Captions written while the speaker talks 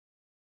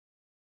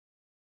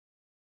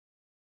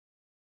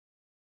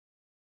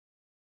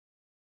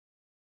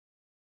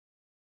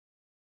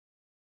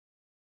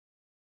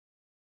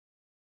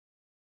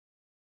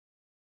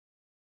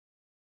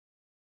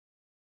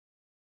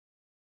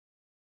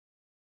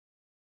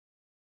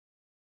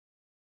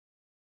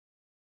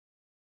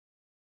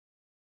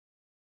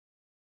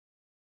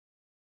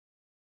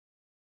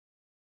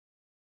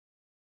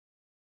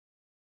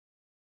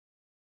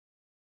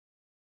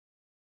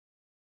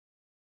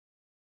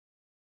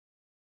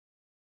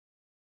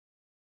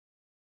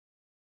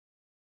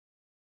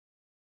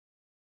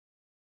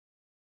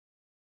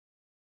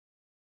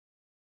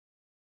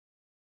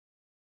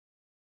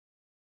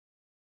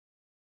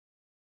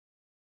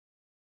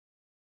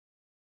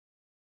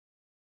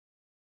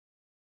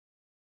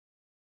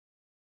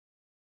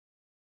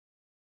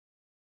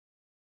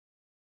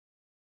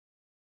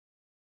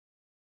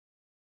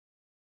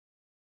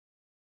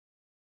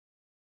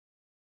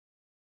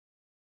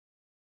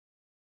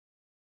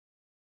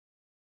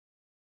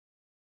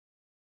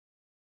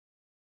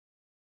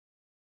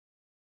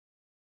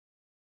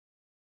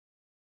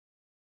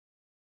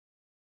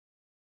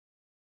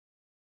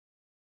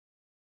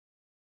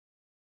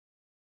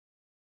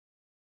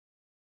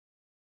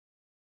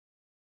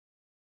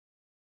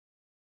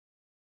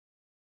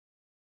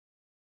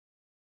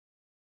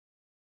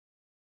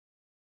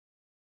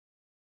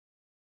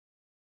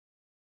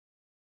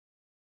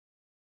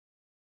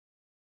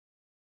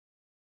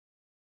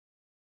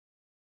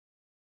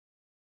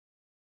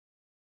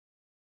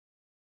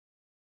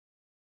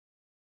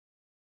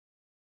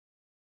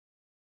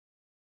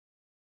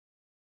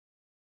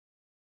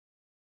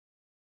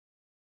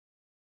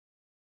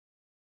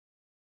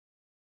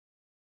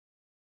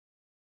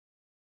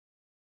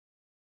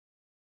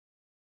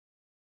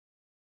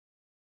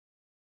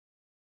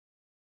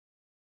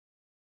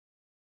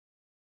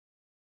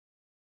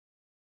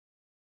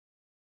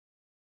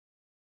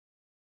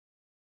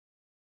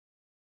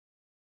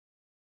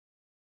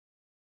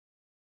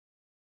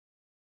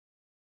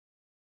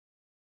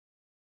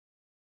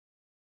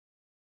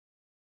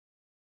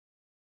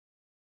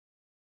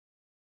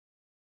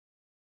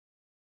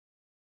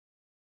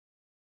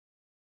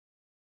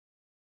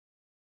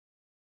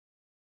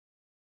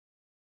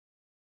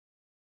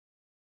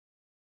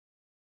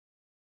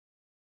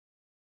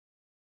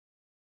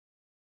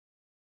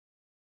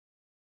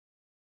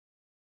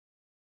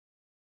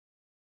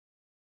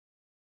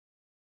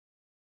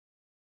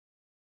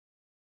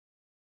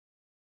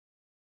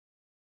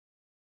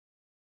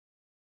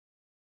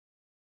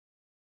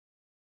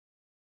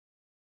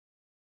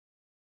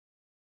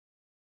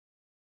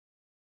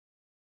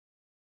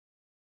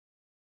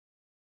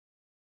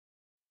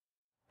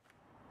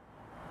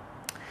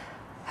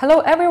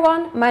Hello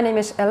everyone, my name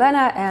is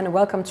Elena and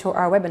welcome to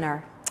our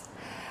webinar.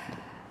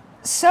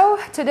 So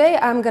today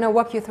I'm going to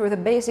walk you through the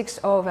basics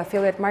of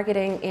affiliate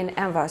marketing in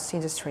mVAS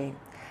industry.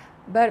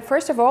 But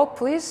first of all,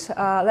 please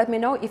let me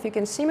know if you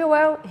can see me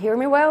well, hear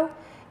me well.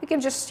 You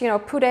can just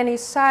put any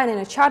sign in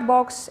a chat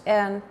box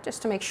and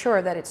just to make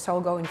sure that it's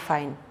all going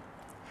fine.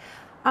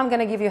 I'm going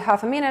to give you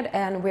half a minute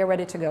and we're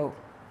ready to go.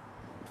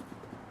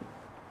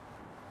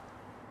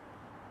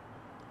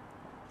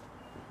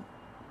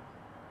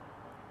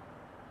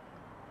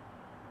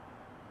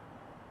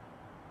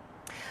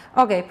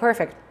 Okay,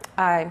 perfect.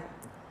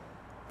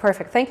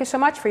 Perfect. Thank you so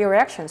much for your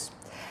reactions.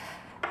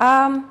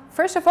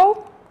 First of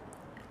all,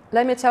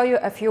 let me tell you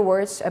a few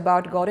words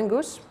about Golden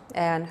Goose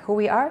and who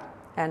we are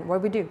and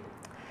what we do.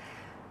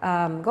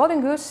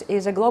 Golden Goose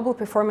is a global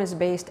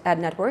performance-based ad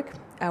network.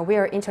 We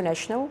are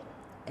international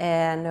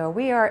and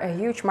we are a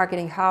huge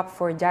marketing hub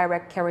for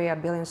direct carrier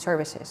billing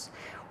services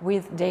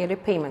with daily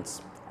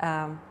payments.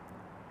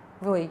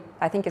 Really,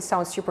 I think it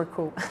sounds super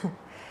cool.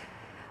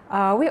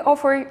 We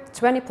offer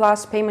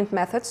 20+ payment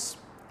methods.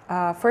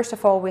 First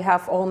of all, we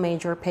have all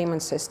major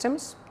payment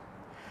systems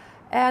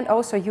and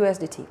also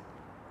USDT.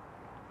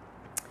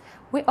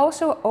 We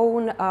also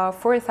own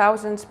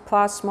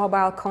 4,000+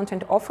 mobile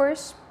content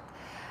offers,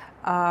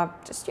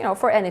 just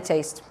for any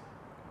taste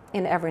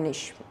in every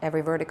niche,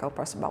 every vertical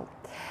possible.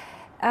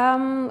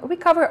 We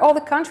cover all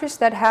the countries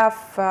that have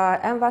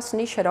mVAS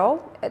niche at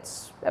all.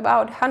 It's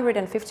about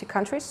 150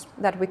 countries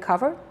that we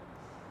cover.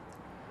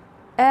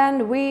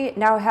 And we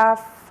now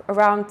have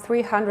around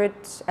 300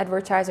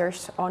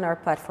 advertisers on our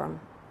platform.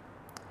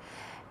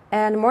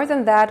 And more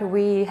than that,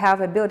 we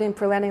have a built-in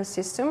pre-landing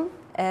system.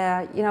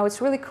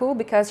 It's really cool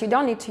because you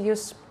don't need to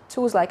use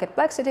tools like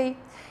Adplexity.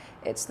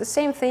 It's the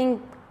same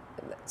thing,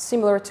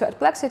 similar to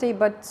Adplexity,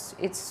 but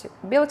it's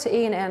built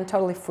in and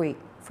totally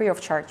free of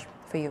charge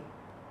for you.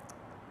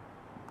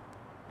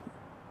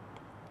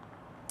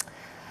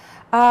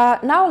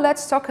 Now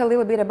let's talk a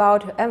little bit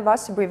about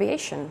mVAS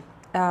abbreviation.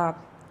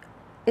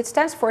 It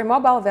stands for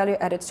Mobile Value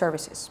Added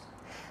Services.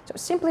 So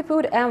simply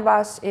put,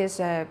 mVAS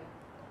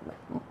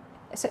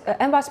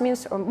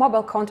means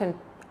mobile content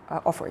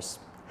offers.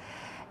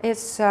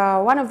 It's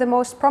one of the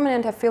most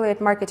prominent affiliate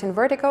marketing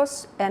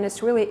verticals, and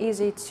it's really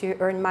easy to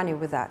earn money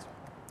with that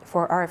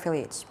for our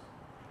affiliates.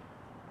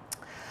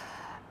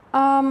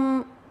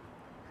 Now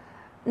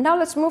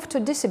let's move to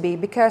DCB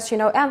because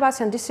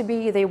mVAS and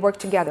DCB, they work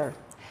together.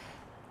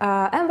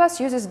 mVAS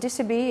uses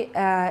DCB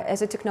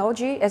as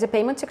a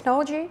payment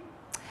technology.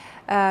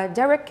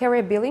 Direct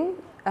carrier billing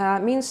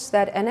means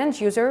that an end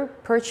user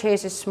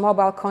purchases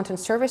mobile content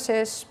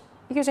services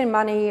using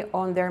money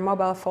on their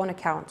mobile phone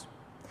account.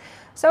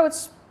 So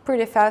it's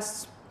pretty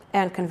fast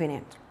and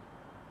convenient.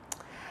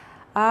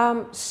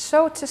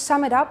 So to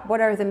sum it up, what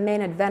are the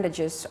main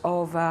advantages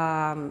of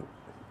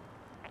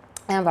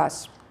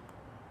mVAS?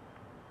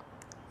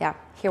 Yeah,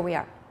 here we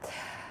are.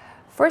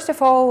 First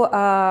of all,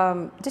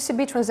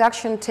 DCB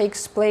transaction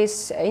takes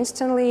place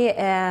instantly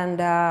and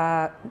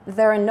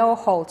there are no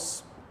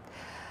holds.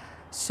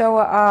 So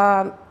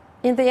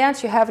in the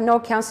end, you have no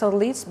canceled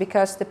leads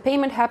because the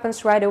payment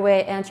happens right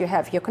away and you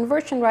have your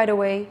conversion right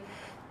away.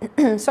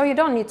 So you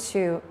don't need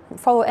to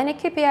follow any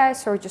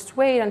KPIs or just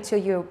wait until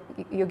you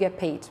get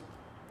paid.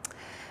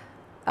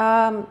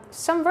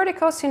 Some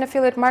verticals in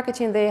affiliate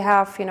marketing, they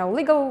have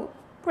legal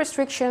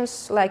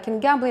restrictions like in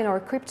gambling or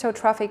crypto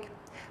traffic,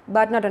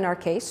 but not in our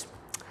case.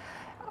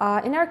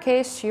 In our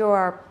case, you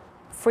are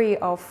free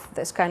of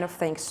this kind of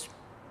things.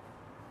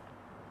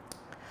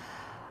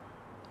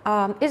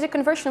 Easy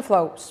conversion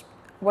flows.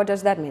 What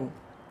does that mean?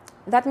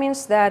 That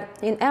means that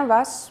in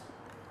mVAS,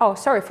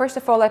 first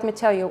of all, let me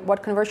tell you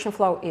what conversion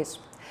flow is.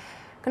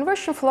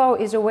 Conversion flow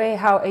is a way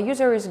how a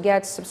user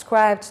gets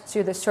subscribed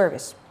to the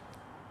service.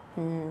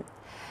 And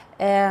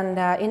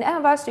in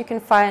mVAS, you can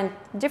find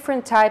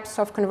different types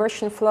of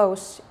conversion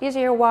flows,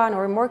 easier one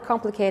or more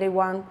complicated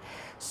one.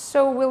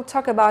 So we'll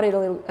talk about it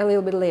a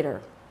little bit later.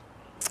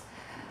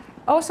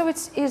 Also,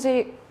 it's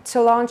easy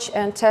to launch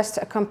and test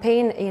a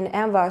campaign in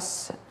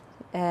mVAS.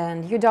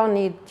 And you don't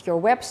need your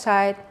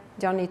website,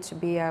 don't need to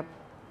be an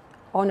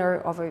owner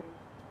of a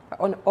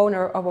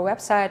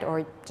website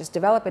or just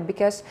develop it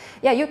because,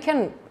 yeah, you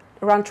can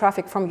run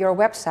traffic from your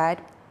website,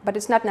 but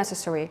it's not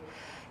necessary.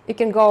 You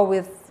can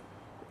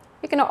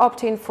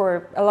opt in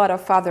for a lot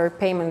of other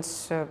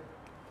payments,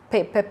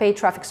 pay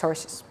traffic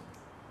sources.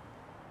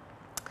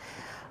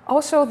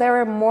 Also, there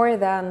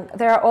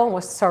are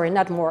almost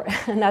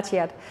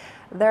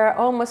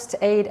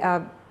 8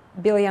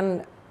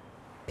 billion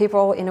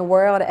people in the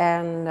world,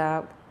 and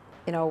a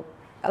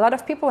lot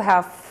of people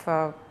have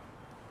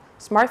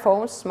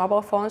smartphones,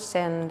 mobile phones,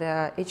 and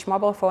each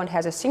mobile phone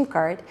has a SIM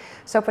card.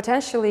 So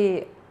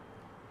potentially,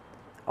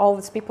 all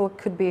these people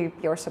could be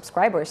your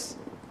subscribers.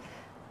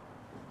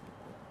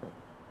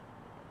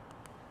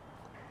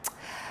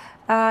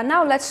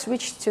 Now let's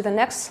switch to the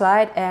next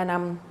slide,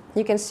 and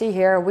you can see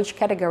here which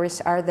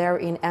categories are there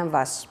in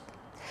mVAS.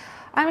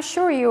 I'm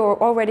sure you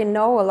already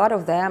know a lot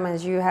of them,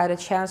 as you had a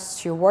chance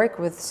to work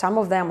with some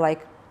of them,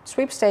 like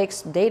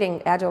sweepstakes,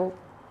 dating, adult.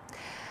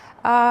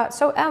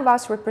 So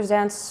mVAS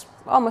represents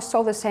almost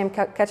all the same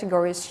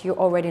categories you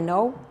already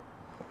know.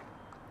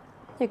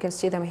 You can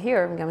see them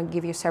here. I'm going to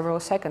give you several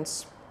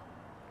seconds.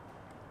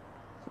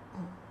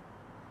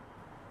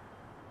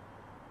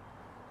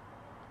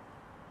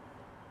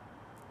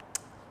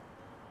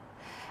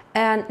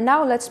 And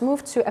now let's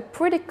move to a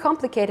pretty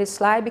complicated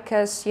slide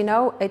because, you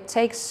know, it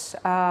takes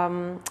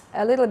a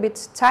little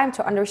bit time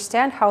to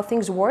understand how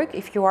things work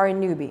if you are a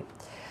newbie.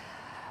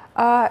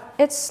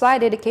 It's a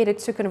slide dedicated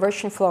to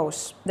conversion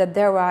flows that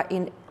there are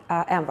in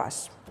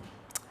mVAS.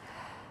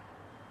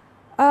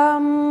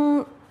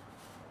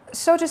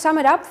 So to sum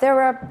it up,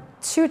 there are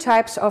two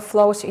types of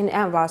flows in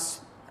mVAS.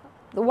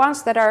 The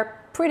ones that are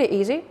pretty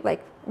easy,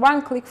 like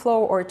one-click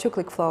flow or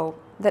two-click flow,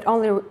 that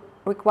only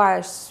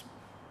requires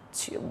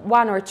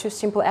one or two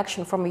simple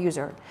actions from a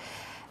user.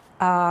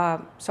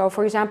 So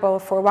for example,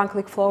 for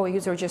one-click flow, a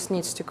user just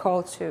needs to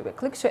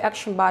click to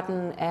action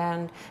button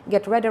and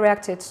get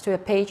redirected to a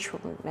page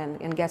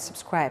and get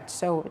subscribed.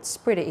 So it's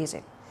pretty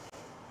easy.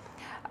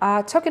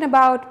 Talking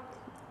about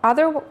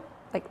other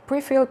like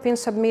pre-filled pin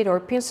submit or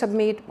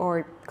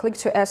click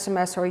to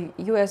SMS or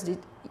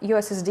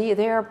USSD,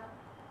 they are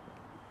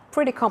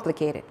pretty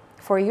complicated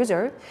for a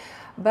user,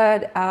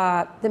 but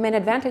the main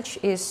advantage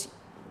is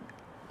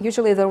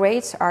usually the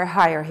rates are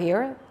higher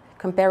here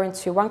comparing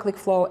to one-click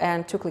flow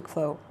and two-click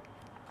flow.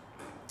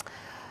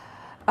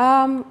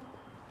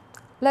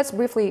 Let's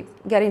briefly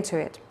get into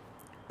it.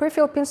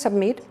 Pre-filled pin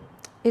submit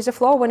is a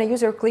flow when a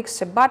user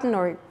clicks a button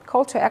or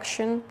call to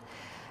action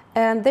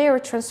and they are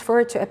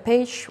transferred to a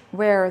page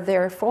where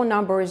their phone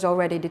number is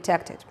already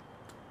detected.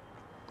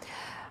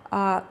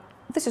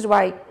 This is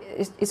why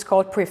it's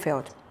called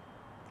pre-filled.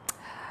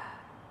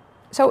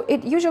 So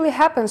it usually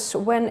happens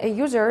when a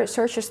user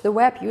searches the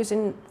web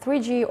using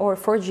 3G or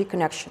 4G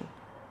connection.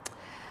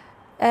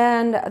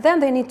 And then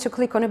they need to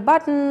click on a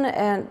button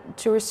and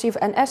to receive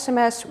an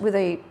SMS with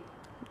a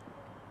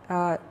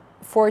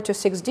 4 to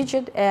 6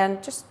 digit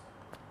and just,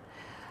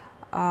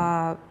 get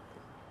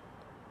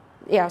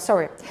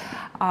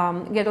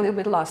a little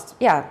bit lost.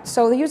 Yeah,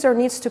 so the user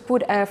needs to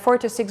put a 4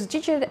 to 6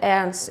 digit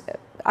and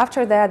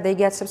after that they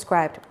get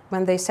subscribed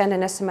when they send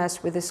an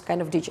SMS with this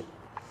kind of digit.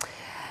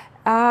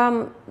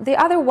 The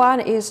other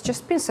one is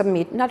just pin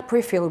submit, not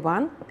pre-filled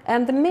one.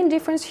 And the main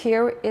difference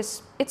here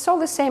is it's all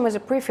the same as a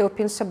pre-filled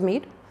pin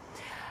submit,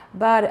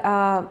 but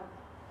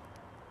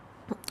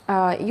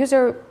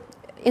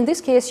in this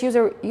case,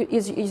 user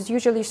is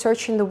usually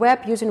searching the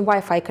web using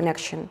Wi-Fi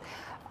connection,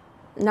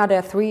 not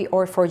a 3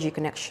 or 4G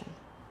connection.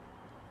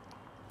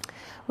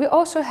 We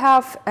also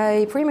have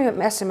a premium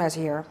SMS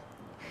here.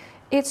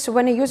 It's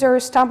when a user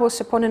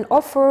stumbles upon an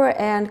offer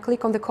and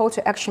click on the call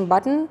to action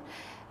button,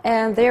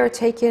 and they are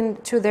taken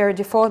to their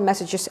default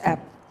messages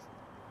app.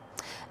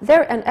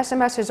 There, an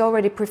SMS is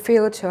already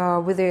pre-filled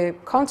with the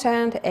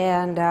content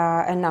and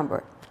a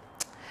number.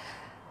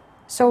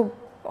 So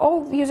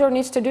all the user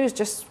needs to do is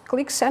just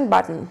click send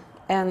button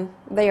and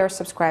they are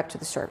subscribed to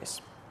the service.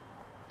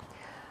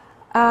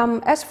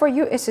 As for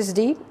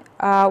USSD,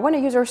 when a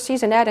user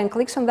sees an ad and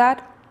clicks on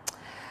that,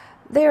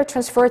 they are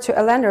transferred to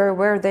Elena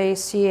where they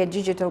see a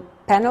digital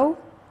panel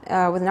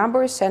with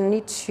numbers and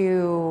need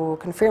to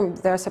confirm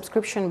their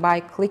subscription by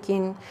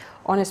clicking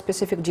on a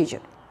specific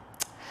digit.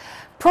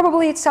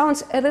 Probably it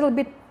sounds a little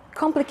bit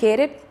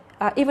complicated.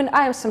 Even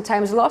I am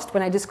sometimes lost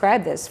when I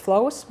describe these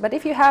flows, but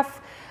if you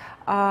have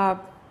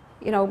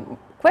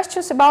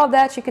questions about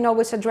that, you can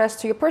always address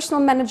to your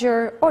personal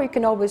manager, or you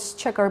can always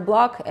check our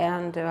blog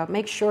and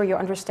make sure you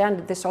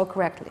understand this all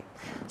correctly.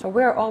 So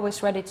we're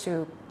always ready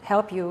to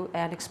help you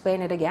and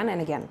explain it again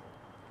and again.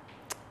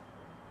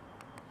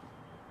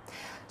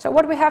 So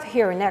what we have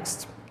here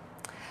next?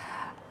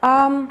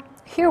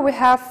 Here we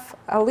have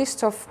a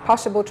list of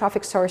possible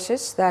traffic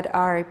sources that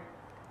are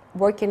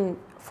working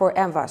for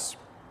mVAS.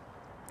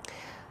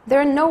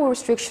 There are no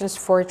restrictions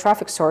for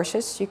traffic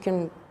sources. You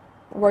can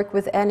work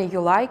with any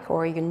you like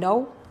or you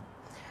know.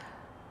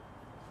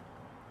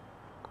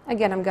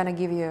 Again, I'm going to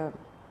give you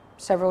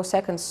several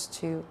seconds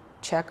to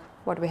check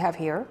what we have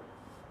here.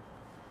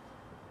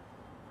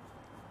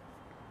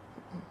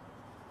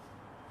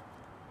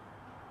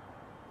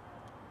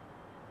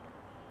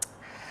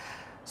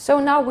 So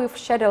now we've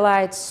shed a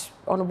light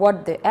on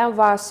what the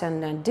mVAS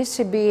and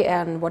DCB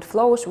and what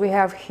flows we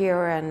have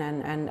here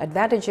and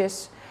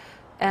advantages.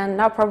 And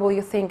now probably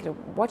you think,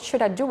 what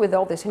should I do with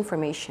all this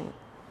information?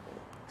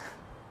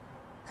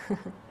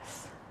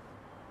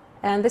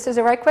 And this is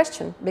the right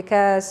question,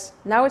 because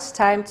now it's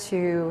time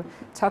to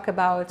talk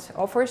about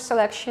offer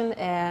selection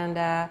and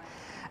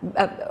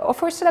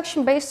offer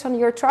selection based on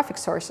your traffic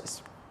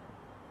sources.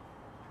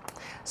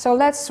 So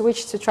let's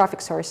switch to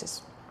traffic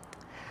sources.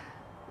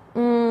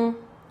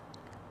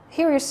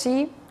 Here you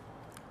see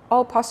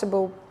all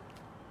possible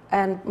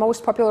and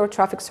most popular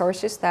traffic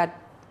sources that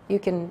you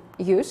can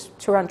use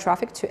to run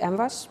traffic to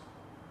mVAS.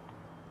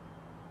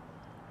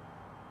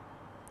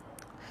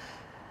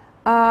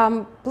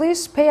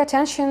 Please pay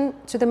attention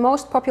to the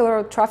most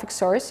popular traffic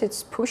source.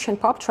 It's push and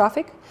pop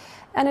traffic,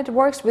 and it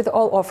works with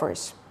all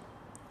offers.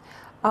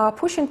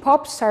 Push and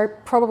pops are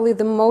probably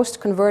the most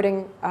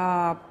converting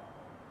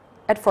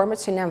ad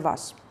formats in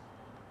mVAS.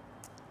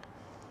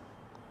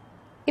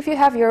 If you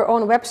have your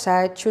own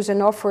website, choose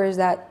an offers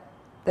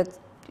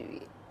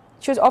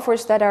choose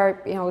offers that are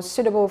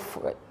suitable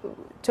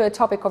to a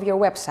topic of your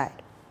website.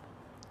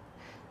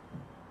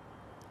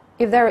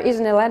 If there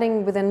isn't a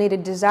landing with a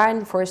needed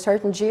design for a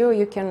certain geo,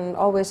 you can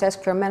always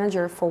ask your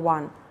manager for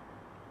one.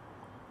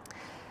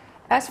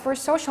 As for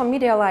social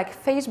media like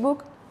Facebook,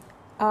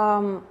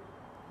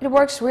 it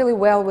works really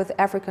well with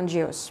African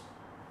geos.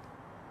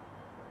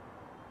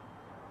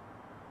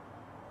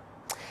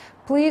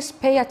 Please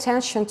pay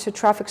attention to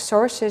traffic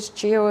sources,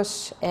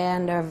 geos,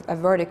 and a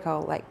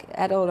vertical like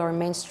adult or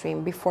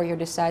mainstream before you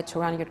decide to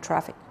run your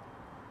traffic.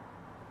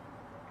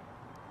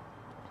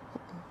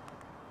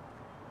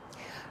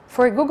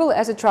 For Google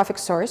as a traffic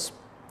source,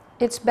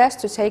 it's best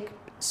to take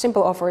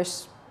simple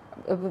offers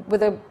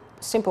with a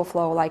simple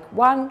flow like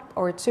 1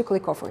 or 2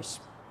 click offers.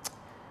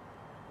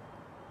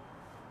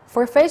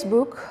 For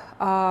Facebook,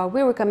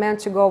 we recommend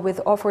to go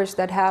with offers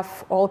that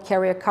have all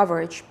carrier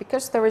coverage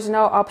because there is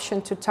no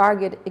option to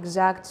target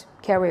exact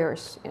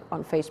carriers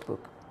on Facebook.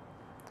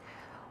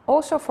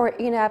 Also for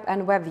in-app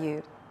and web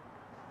view,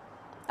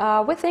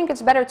 we think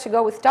it's better to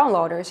go with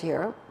downloaders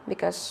here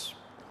because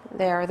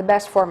they are the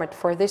best format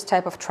for this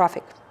type of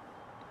traffic.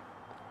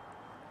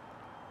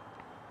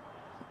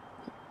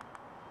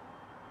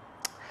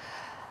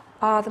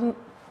 The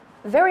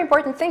very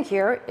important thing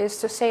here is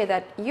to say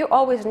that you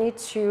always need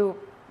to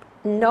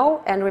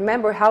know and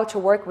remember how to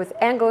work with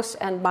angles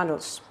and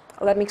bundles.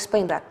 Let me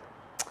explain that.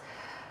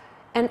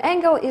 An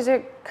angle is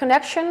a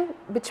connection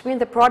between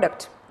the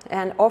product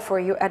and offer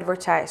you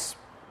advertise.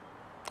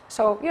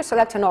 So you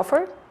select an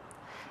offer,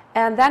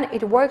 and then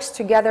it works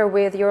together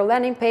with your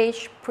landing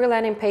page,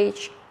 pre-landing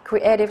page,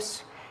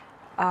 creatives,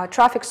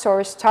 traffic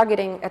source,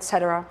 targeting,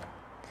 etc.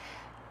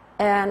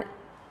 And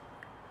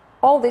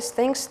all these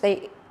things,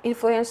 they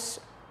influence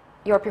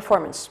your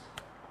performance.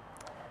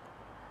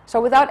 So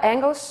without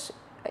angles,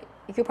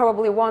 you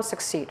probably won't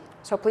succeed.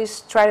 So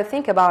please try to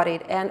think about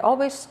it and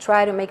always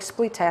try to make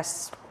split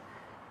tests.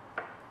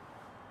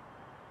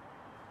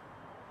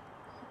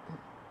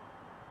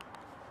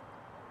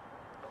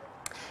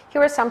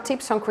 Here are some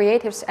tips on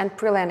creatives and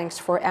pre-landings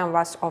for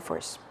mVAS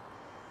offers.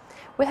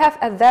 We have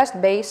a vast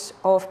base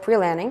of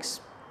pre-landings.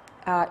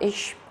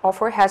 Each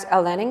offer has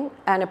a landing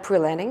and a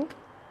pre-landing.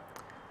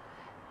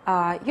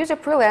 Use a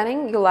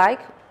pre-landing you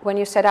like when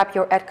you set up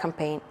your ad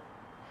campaign.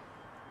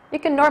 You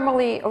can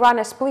normally run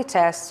a split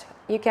test.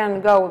 You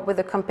can go with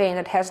a campaign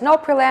that has no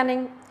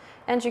pre-landing,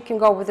 and you can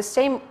go with the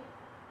same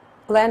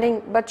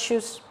landing but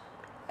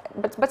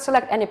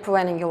select any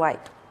pre-landing you like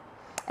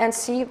and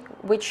see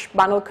which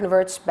bundle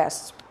converts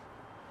best.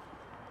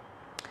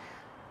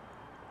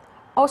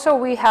 Also,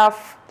 we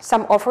have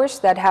some offers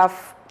that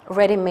have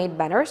ready-made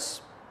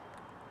banners,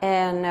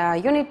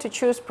 and you need to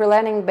choose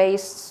pre-landing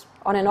based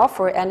on an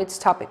offer and its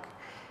topic.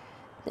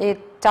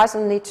 It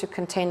doesn't need to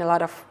contain a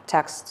lot of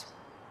text.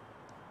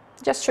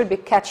 It just should be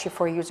catchy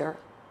for a user.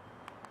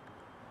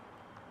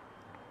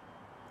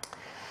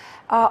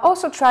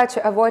 Also try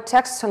to avoid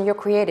text on your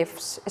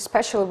creatives,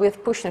 especially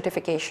with push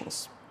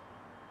notifications.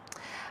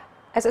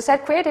 As I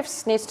said,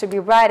 creatives needs to be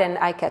bright and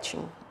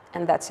eye-catching,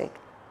 and that's it.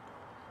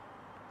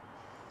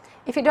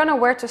 If you don't know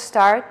where to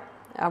start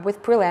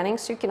with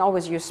pre-landings, you can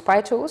always use spy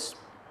tools.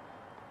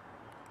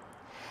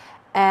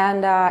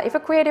 And if a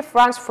creative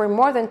runs for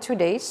more than 2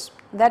 days,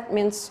 that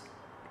means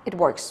it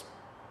works.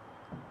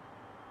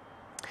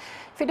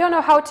 If you don't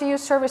know how to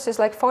use services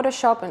like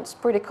Photoshop and it's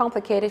pretty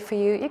complicated for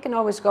you, you can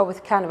always go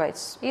with Canva.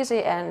 It's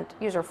easy and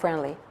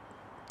user-friendly.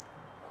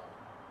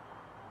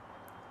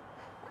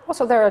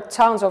 Also, there are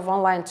tons of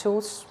online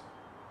tools.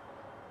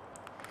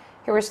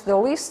 Here is the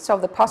list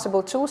of the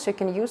possible tools you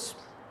can use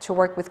to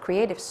work with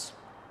creatives.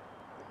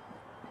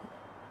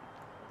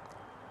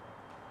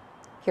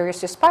 Here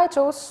is your spy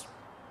tools.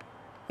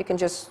 You can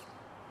just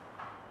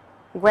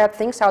grab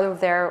things out of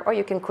there, or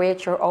you can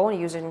create your own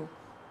using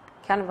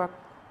Canva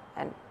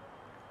and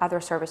other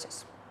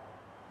services.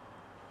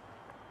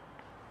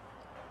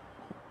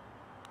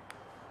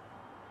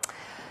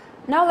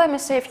 Now let me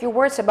say a few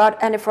words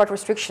about anti-fraud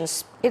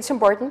restrictions. It's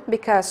important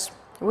because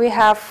we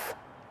have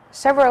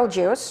several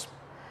geos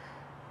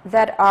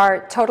that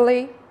are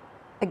totally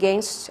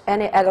against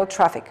any adult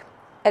traffic,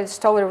 and it's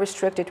totally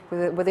restricted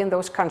within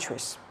those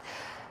countries.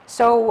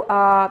 So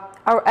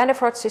our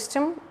anti-fraud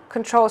system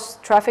controls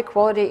traffic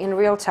quality in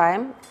real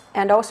time,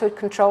 and also it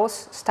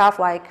controls stuff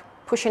like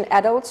pushing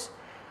adults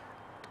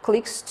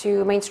clicks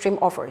to mainstream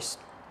offers.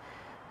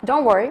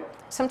 Don't worry,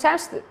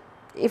 sometimes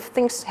if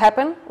things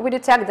happen, we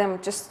detect them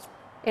just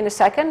in a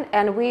second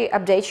and we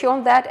update you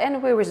on that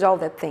and we resolve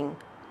that thing.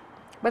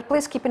 But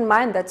please keep in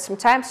mind that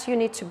sometimes you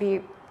need to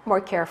be more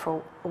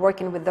careful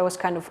working with those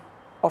kind of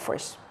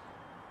offers.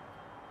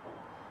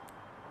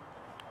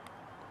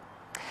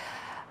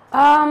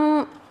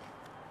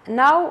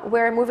 Now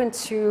we're moving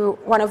to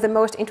one of the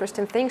most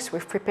interesting things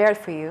we've prepared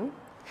for you.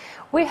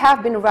 We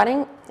have been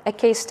running a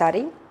case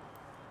study.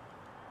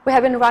 We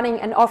have been running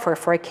an offer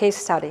for a case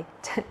study.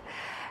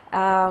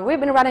 We've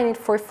been running it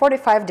for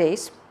 45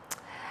 days.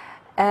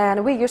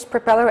 And we used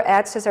Propeller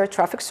ads as our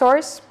traffic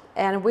source,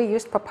 and we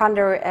used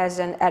Papander as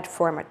an ad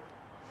format.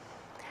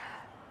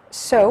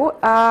 So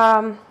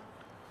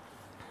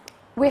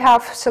we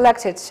have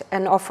selected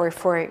an offer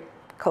for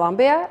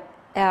Colombia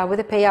with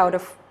a payout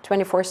of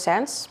 24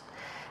 cents,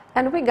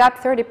 and we got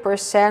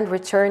 30%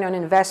 return on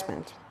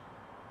investment.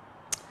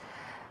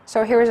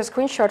 So here is a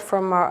screenshot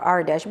from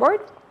our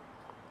dashboard,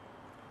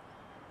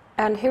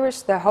 and here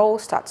is the whole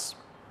stats.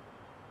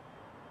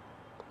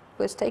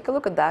 Let's take a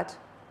look at that.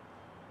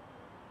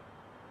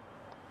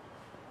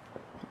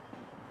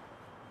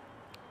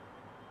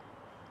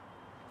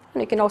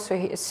 And you can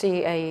also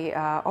see a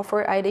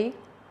offer ID,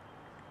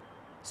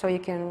 so you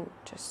can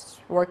just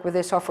work with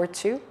this offer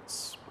too.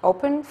 It's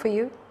open for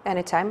you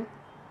anytime.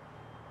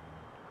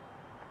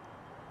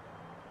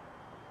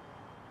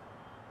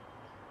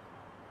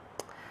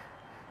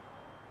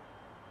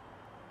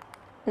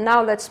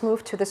 Now let's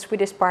move to the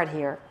sweetest part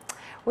here.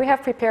 We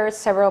have prepared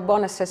several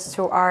bonuses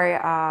to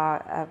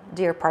our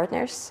dear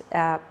partners,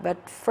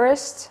 but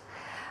first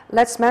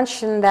let's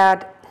mention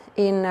that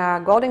in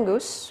Golden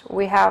Goose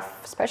we have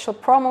special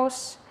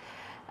promos,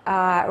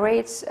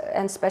 rates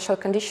and special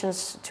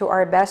conditions to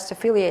our best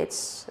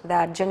affiliates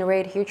that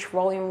generate huge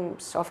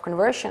volumes of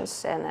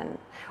conversions and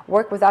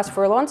work with us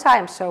for a long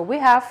time. So we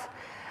have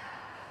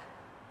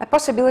a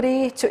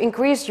possibility to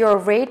increase your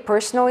rate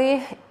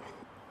personally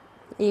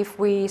if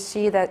we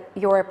see that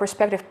you're a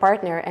prospective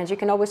partner, and you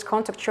can always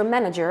contact your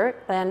manager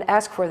and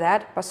ask for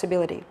that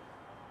possibility.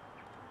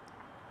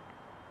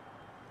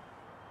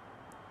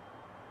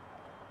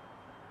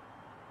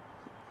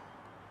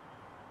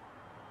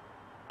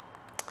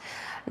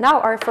 Now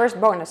our first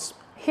bonus.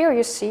 Here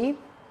you see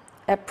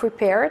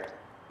prepared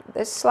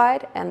this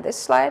slide and this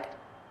slide.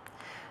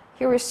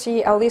 Here you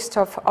see a list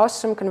of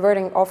awesome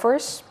converting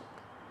offers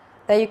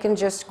that you can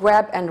just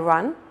grab and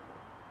run.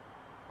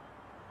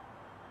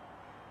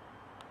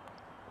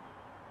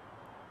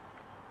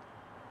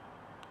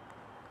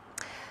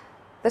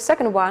 The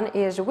second one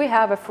is we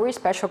have a free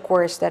special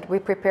course that we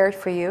prepared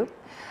for you,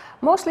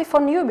 mostly for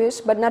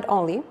newbies, but not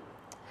only.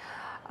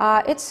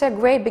 It's a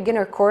great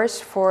beginner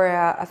course for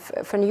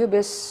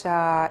newbies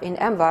in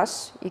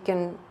mVAS. You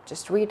can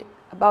just read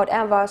about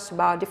mVAS,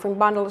 about different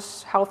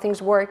bundles, how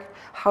things work,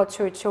 how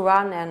to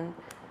run,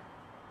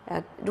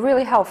 and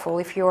really helpful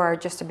if you are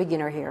just a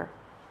beginner here.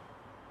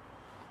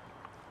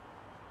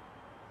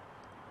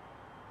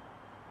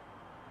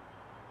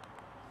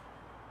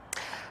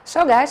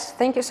 So guys,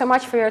 thank you so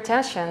much for your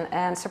attention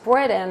and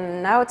support,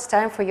 and now it's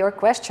time for your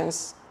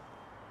questions.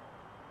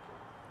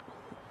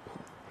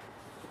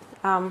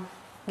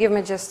 Give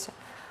me just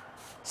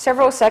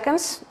several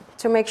seconds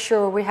to make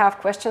sure we have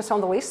questions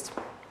on the list.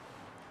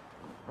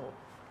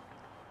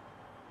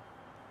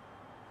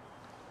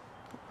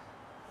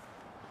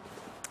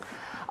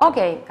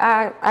 Okay,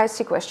 I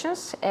see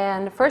questions,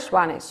 and the first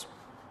one is,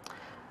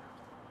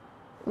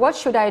 what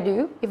should I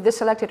do if the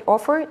selected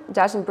offer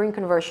doesn't bring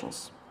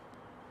conversions?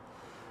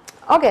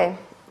 Okay,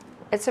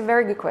 it's a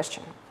very good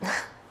question.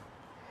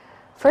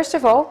 First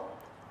of all,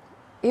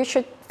 you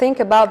should think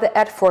about the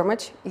ad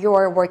format you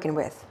are working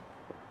with.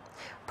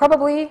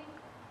 Probably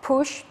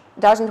push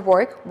doesn't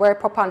work where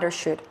Papander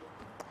should.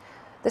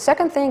 The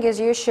second thing is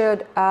you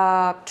should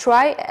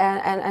try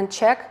and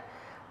check.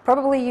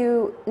 Probably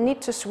you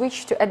need to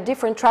switch to a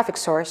different traffic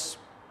source,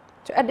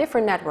 to a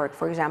different network,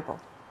 for example.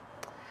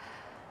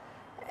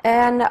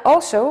 And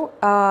also,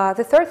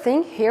 the third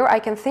thing here I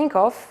can think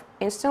of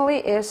instantly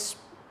is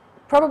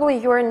probably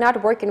you are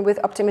not working with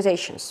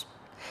optimizations.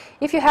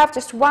 If you have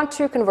just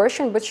 1-2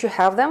 conversion, but you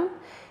have them,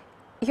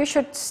 you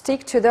should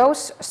stick to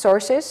those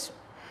sources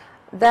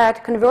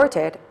that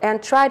converted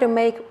and try to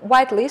make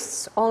white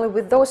lists only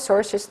with those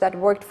sources that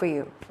worked for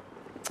you.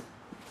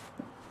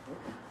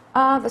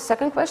 The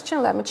second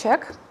question, let me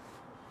check.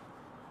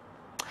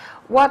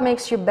 What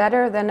makes you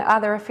better than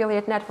other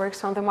affiliate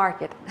networks on the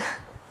market?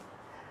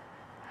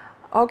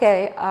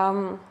 Okay,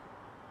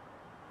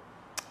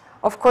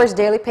 of course,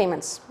 daily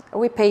payments.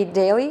 We pay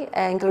daily,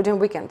 including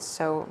weekends,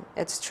 so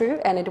it's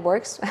true and it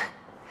works.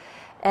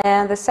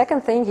 And the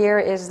second thing here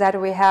is that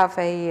we have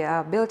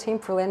a built-in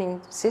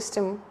pre-learning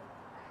system,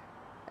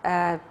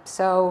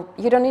 so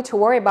you don't need to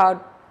worry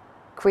about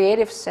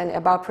creatives and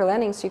about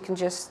pre-learnings. You can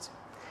just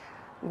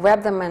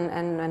grab them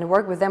and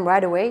work with them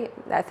right away.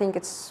 I think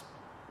it's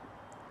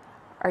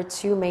our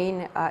two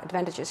main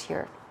advantages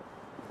here.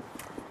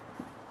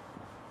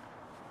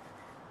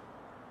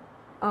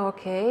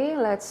 Okay,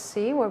 let's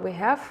see what we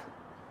have.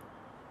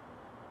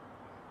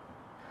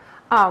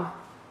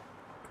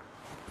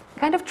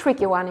 Kind of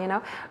tricky one, you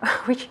know.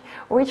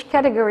 which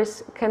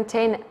categories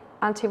contain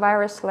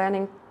antivirus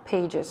landing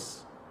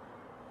pages?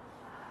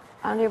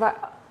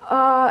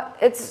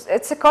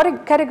 It's a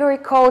category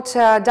called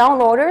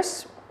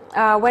downloaders.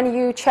 When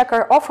you check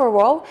our offer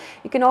wall,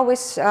 you can always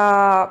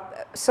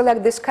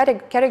select this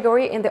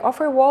category in the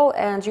offer wall,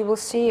 and you will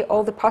see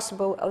all the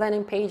possible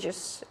landing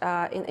pages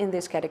in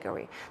this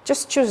category.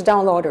 Just choose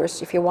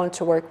downloaders if you want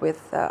to work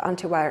with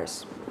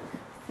antivirus.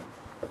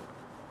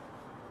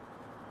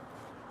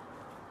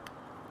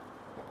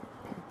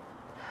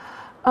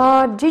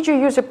 Did you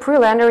use a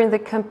pre-lander in the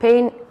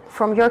campaign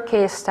from your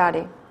case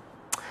study?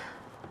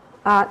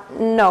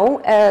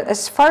 No,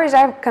 as far as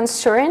I'm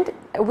concerned,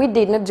 we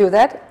did not do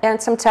that,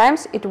 and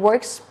sometimes it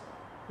works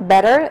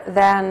better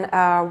than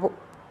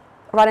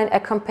running a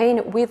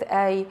campaign with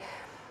a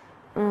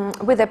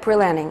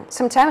pre-landing.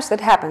 Sometimes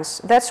that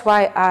happens. That's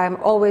why I'm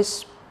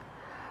always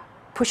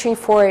pushing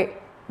for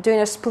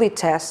doing a split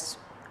test,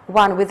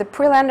 one with the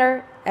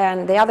pre-lander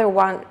and the other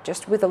one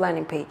just with the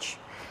landing page.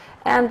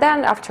 And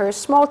then after a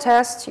small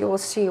test, you will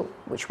see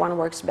which one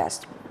works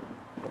best.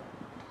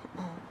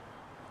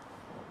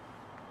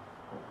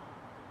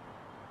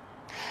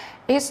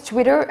 Is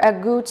Twitter a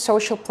good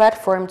social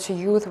platform to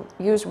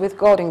use with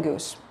Golden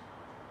Goose?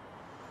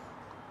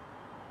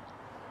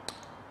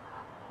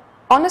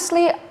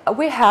 Honestly,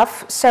 we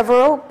have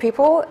several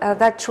people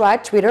that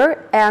tried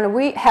Twitter and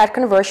we had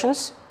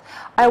conversions.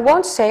 I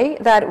won't say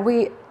that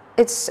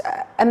it's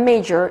a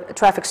major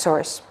traffic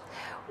source.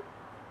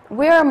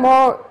 We are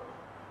more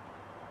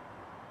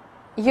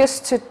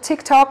used to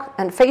TikTok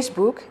and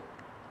Facebook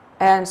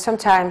and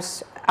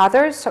sometimes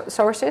other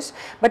sources,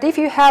 but if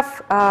you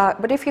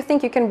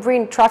think you can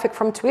bring traffic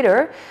from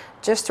Twitter,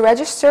 just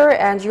register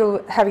and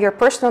you'll have your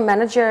personal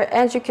manager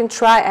and you can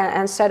try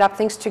and set up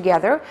things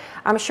together.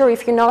 I'm sure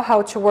if you know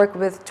how to work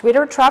with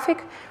Twitter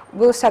traffic,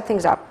 we'll set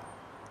things up.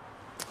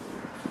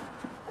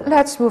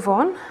 Let's move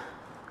on.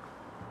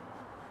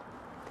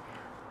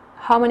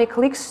 How many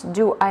clicks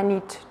do I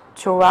need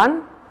to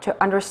run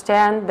to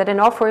understand that an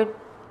offer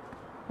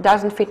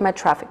doesn't fit my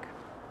traffic?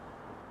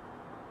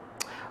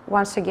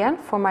 Once again,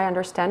 for my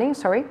understanding,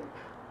 sorry.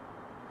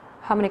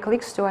 How many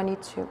clicks do I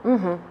need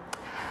to?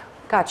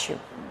 Got you.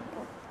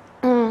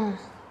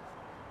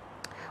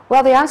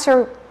 Well, the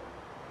answer,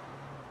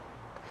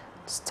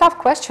 it's a tough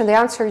question. The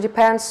answer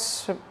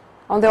depends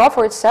on the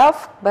offer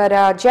itself,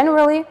 but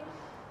generally,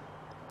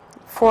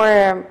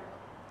 for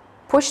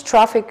push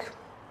traffic,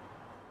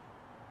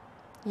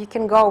 you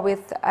can go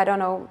with, I don't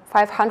know,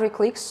 500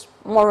 clicks,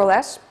 more or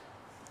less.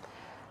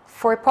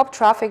 For pop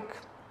traffic,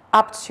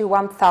 up to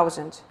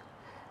 1,000.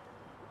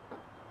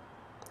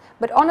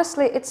 But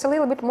honestly, it's a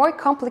little bit more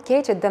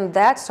complicated than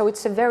that, so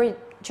it's a very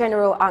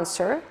general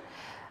answer.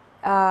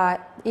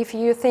 If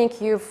you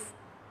think you've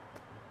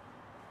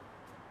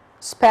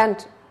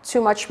spent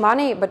too much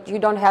money, but you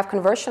don't have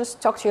conversions,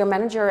 talk to your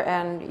manager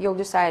and you'll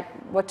decide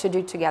what to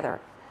do together.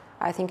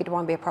 I think it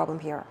won't be a problem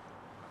here.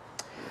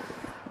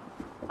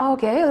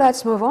 Okay,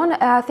 let's move on.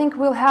 I think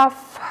we'll have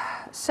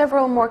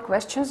several more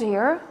questions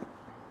here.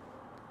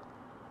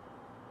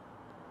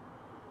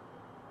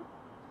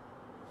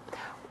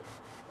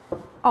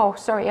 Oh,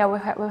 sorry, yeah, we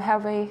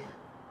have a...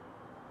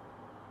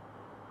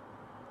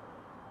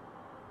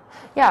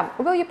 Yeah,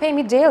 will you pay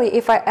me daily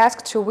if I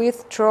ask to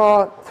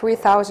withdraw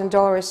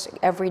 $3,000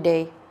 every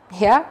day?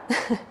 Yeah,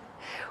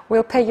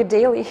 we'll pay you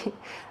daily.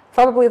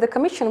 Probably the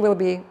commission will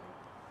be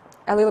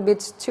a little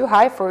bit too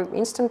high for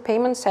instant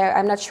payments.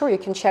 I'm not sure, you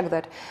can check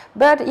that.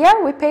 But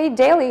yeah, we pay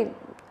daily,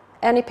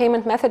 any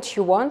payment method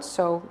you want,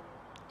 so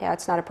yeah,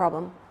 it's not a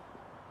problem.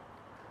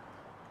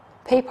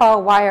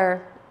 PayPal,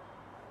 Wire,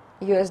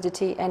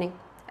 USDT,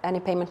 any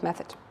payment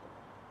method.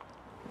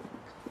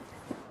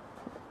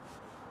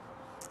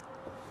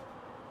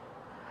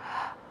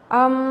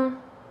 How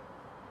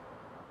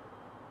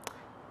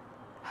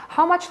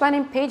much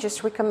landing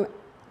pages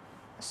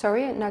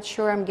Sorry, not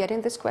sure I'm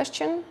getting this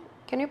question.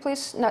 Can you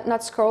please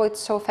not scroll it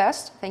so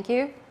fast? Thank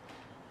you.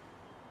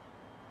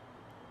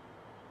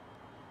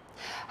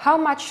 How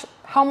much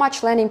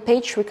landing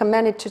page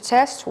recommended to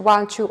test,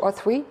 1, 2, or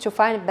 3, to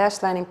find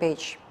best landing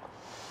page?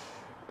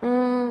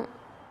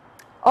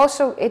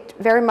 Also, it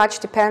very much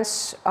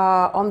depends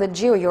on the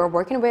geo you're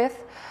working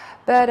with,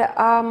 but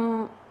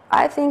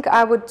I think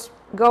I would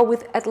go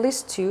with at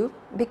least 2,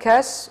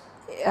 because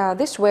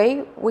this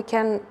way we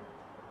can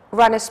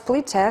run a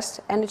split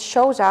test and it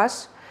shows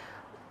us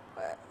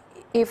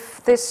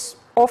if this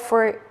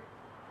offer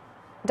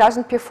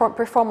doesn't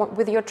perform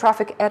with your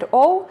traffic at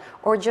all,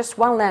 or just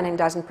one landing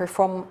doesn't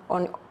perform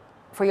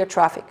for your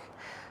traffic.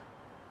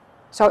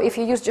 So if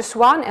you use just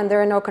one and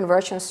there are no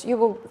conversions, you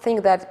will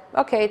think that,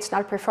 okay, it's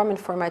not performing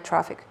for my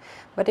traffic.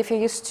 But if you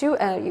use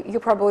 2, you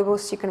probably will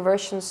see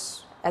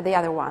conversions at the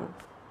other one.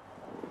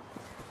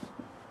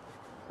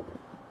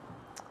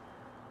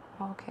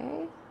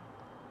 Okay.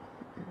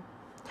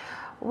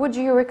 Would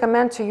you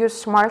recommend to use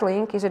Smart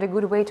Link? Is it a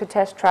good way to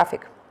test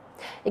traffic?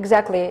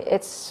 Exactly.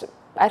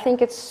 I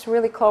think it's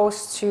really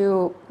close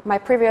to my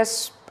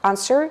previous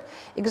answer.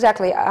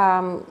 Exactly.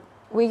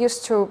 We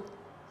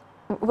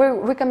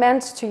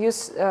recommend to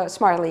use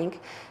Smart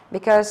Link,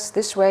 because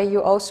this way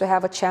you also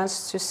have a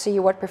chance to see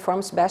what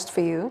performs best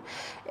for you.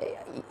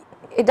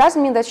 It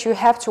doesn't mean that you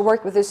have to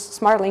work with this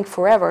Smart Link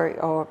forever,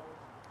 or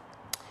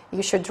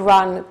you should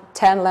run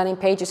 10 landing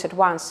pages at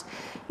once.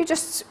 You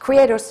just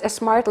create a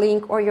Smart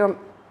Link, or your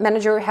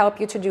manager help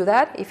you to do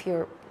that if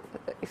you're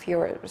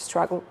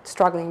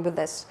struggling with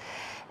this.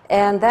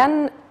 And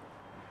then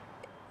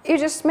you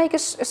just make a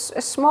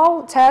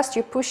small test,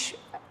 you push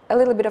a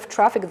little bit of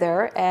traffic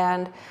there,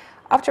 and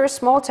after a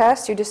small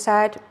test you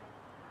decide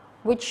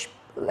which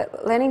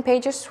landing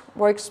pages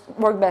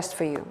work best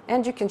for you,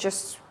 and you can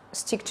just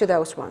stick to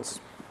those ones.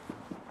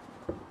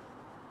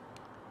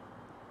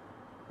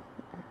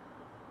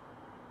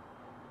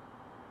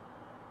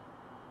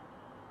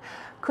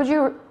 Could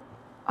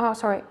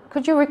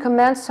you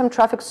recommend some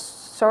traffic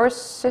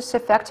sources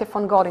effective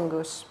on Golden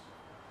Goose?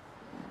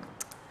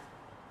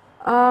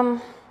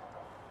 I'm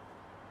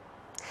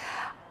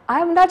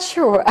not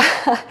sure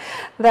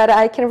that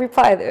I can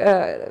reply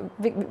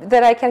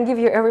that I can give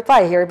you a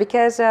reply here,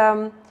 because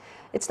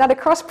it's not a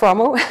cross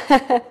promo.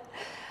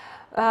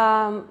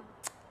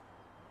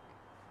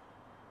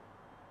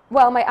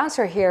 Well, my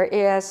answer here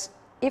is,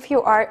 if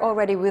you are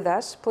already with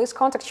us, please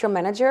contact your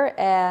manager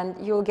and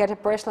you'll get a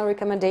personal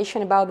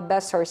recommendation about the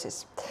best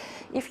sources.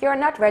 If you're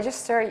not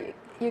registered,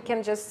 you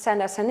can just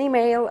send us an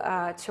email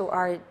to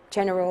our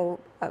general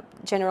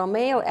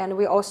mail, and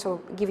we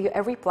also give you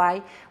a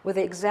reply with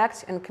the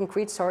exact and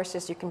concrete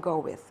sources you can go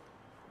with.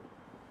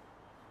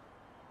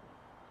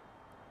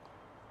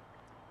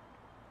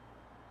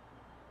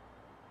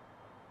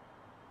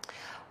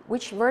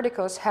 Which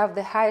verticals have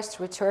the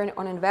highest return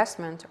on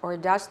investment, or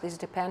does this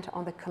depend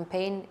on the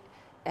campaign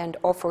and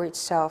offer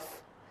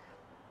itself?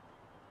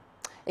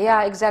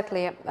 Yeah,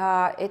 exactly.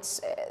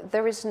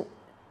 There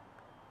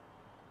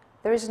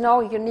is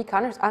no unique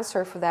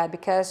answer for that,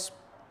 because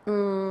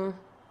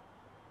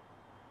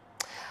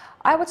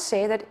I would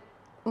say that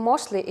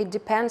mostly it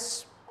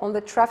depends on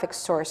the traffic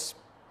source,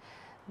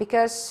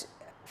 because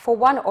for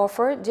one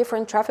offer,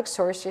 different traffic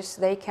sources,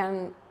 they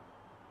can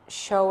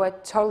show a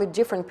totally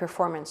different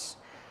performance.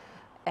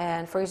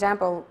 And for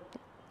example,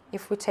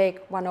 if we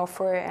take one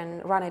offer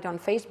and run it on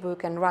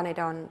Facebook and run it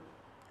on,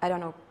 I don't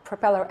know,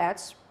 propeller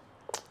ads,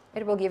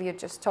 it will give you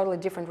just totally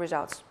different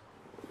results.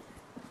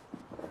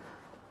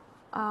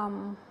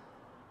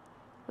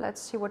 Let's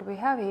see what we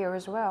have here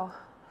as well.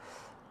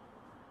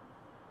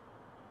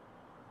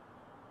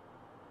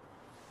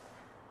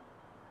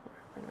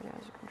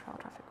 Control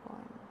traffic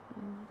volume.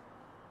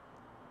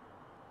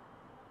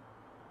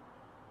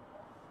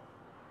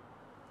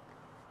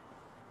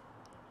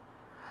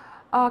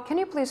 Can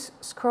you please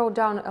scroll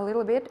down a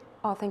little bit?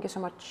 Oh, thank you so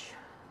much.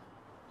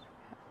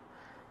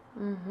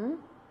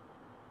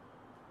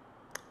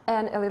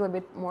 And a little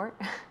bit more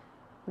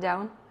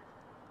down.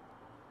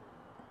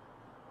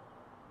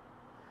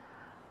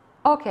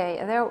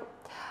 Okay, there.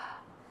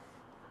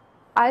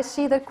 I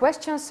see the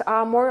questions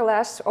are more or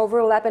less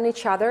overlapping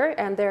each other,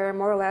 and they're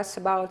more or less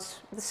about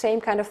the same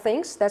kind of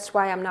things. That's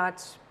why I'm not.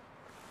 So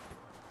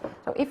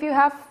if you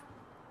have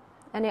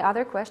any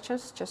other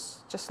questions,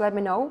 just let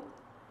me know.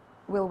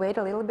 We'll wait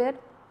a little bit.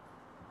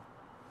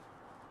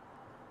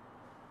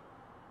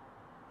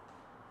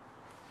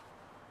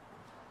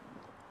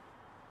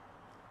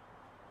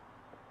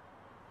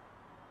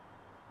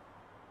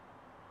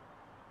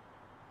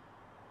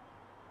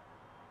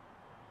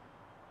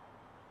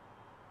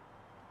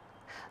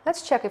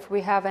 Let's check if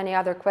we have any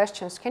other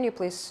questions. Can you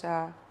please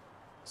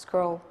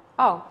scroll?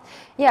 Oh,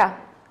 yeah,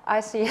 I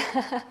see.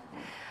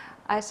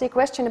 I see a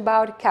question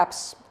about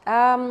caps.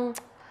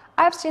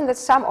 I've seen that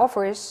some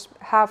offers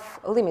have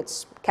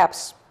limits,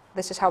 caps.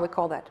 This is how we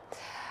call that.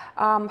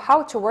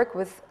 How to work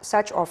with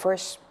such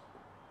offers?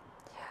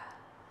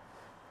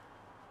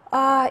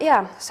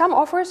 Yeah, some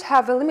offers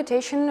have a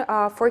limitation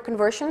for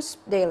conversions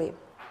daily.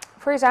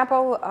 For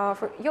example,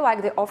 you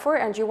like the offer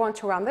and you want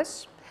to run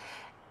this,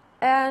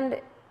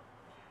 and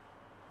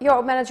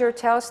your manager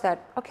tells that,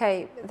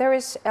 okay, there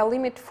is a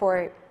limit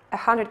for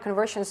 100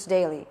 conversions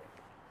daily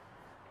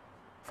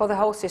for the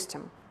whole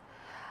system.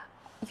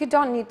 You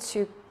don't need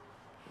to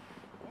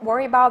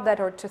worry about that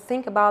or to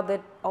think about that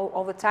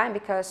all the time,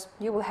 because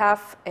you will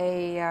have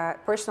a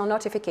personal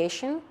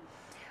notification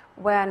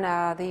when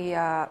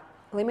the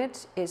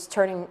limit is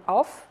turning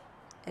off,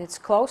 and it's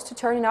close to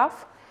turning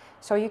off,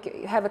 so you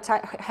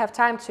have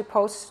time to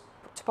post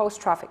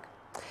traffic.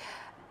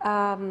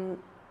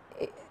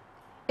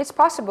 It's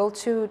possible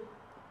to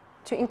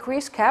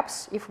increase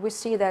caps if we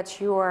see that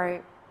you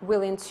are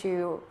willing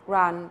to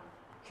run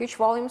huge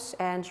volumes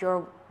and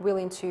you're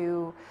willing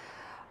to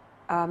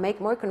make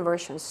more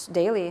conversions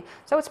daily.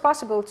 So it's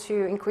possible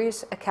to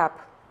increase a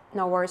cap.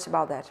 No worries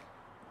about that.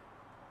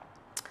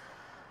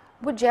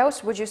 What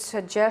geos would you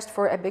suggest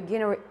for a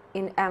beginner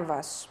in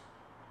mVAS?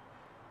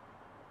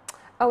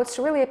 Oh, it's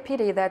really a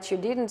pity that you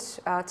didn't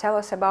tell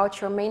us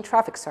about your main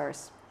traffic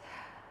source.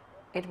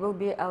 It will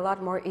be a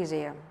lot more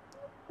easier.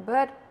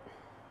 But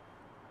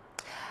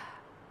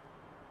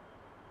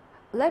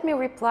let me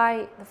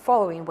reply the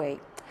following way.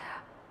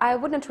 I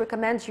wouldn't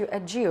recommend you a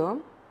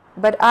geo,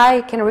 but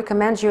I can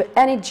recommend you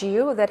any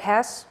geo that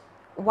has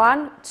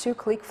 1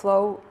 2-click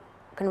flow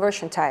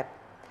conversion type.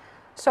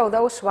 So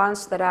those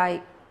ones that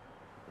I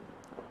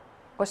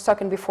was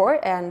talking before,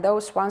 and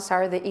those ones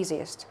are the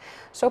easiest.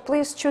 So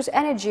please choose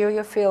any geo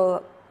you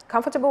feel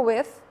comfortable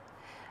with,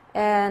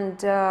 and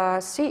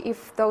see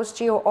if those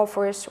geo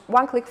offers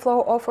 1-click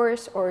flow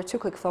offers or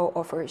 2-click flow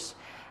offers,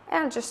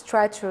 and just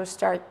try to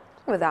start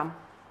with them.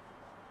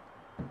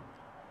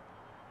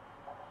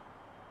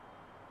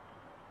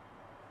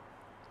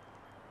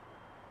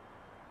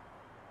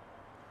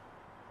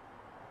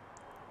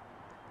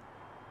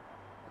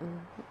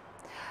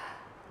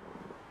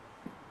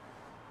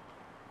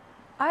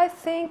 I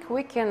think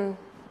we can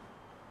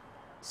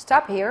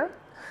stop here.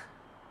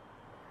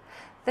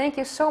 Thank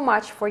you so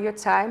much for your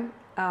time,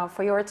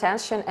 for your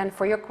attention, and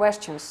for your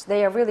questions.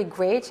 They are really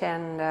great,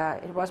 and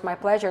it was my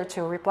pleasure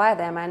to reply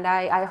them, and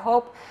I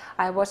hope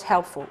I was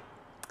helpful.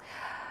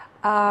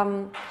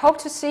 Hope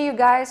to see you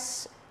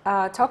guys,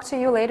 talk to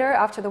you later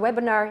after the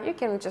webinar. You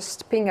can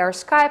just ping our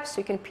Skypes,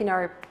 you can ping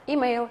our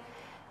email,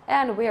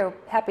 and we are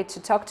happy to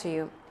talk to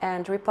you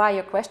and reply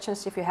your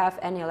questions if you have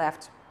any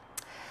left.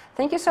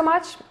 Thank you so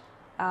much.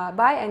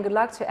 Bye and good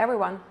luck to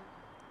everyone.